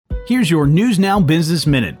Here's your News Now Business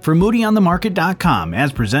Minute from MoodyOnTheMarket.com,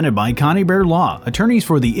 as presented by Connie Bear Law, attorneys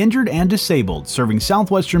for the injured and disabled, serving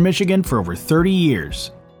southwestern Michigan for over 30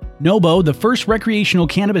 years. Nobo, the first recreational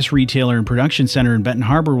cannabis retailer and production center in Benton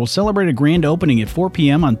Harbor, will celebrate a grand opening at 4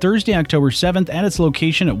 p.m. on Thursday, October 7th at its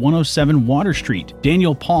location at 107 Water Street.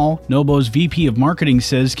 Daniel Paul, Nobo's VP of Marketing,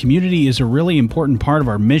 says community is a really important part of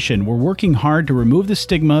our mission. We're working hard to remove the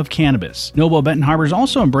stigma of cannabis. Nobo Benton Harbor is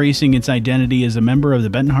also embracing its identity as a member of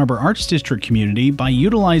the Benton Harbor Arts District community by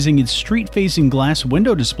utilizing its street-facing glass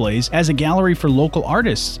window displays as a gallery for local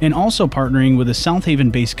artists, and also partnering with a South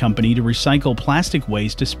Haven-based company to recycle plastic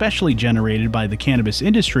waste, especially generated by the cannabis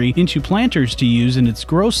industry, into planters to use in its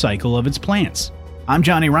growth cycle of its plants. I'm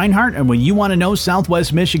Johnny Reinhardt, and when you want to know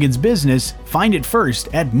Southwest Michigan's business, find it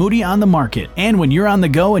first at Moody on the Market. And when you're on the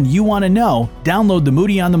go and you want to know, download the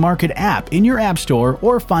Moody on the Market app in your app store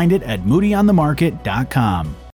or find it at MoodyOnTheMarket.com.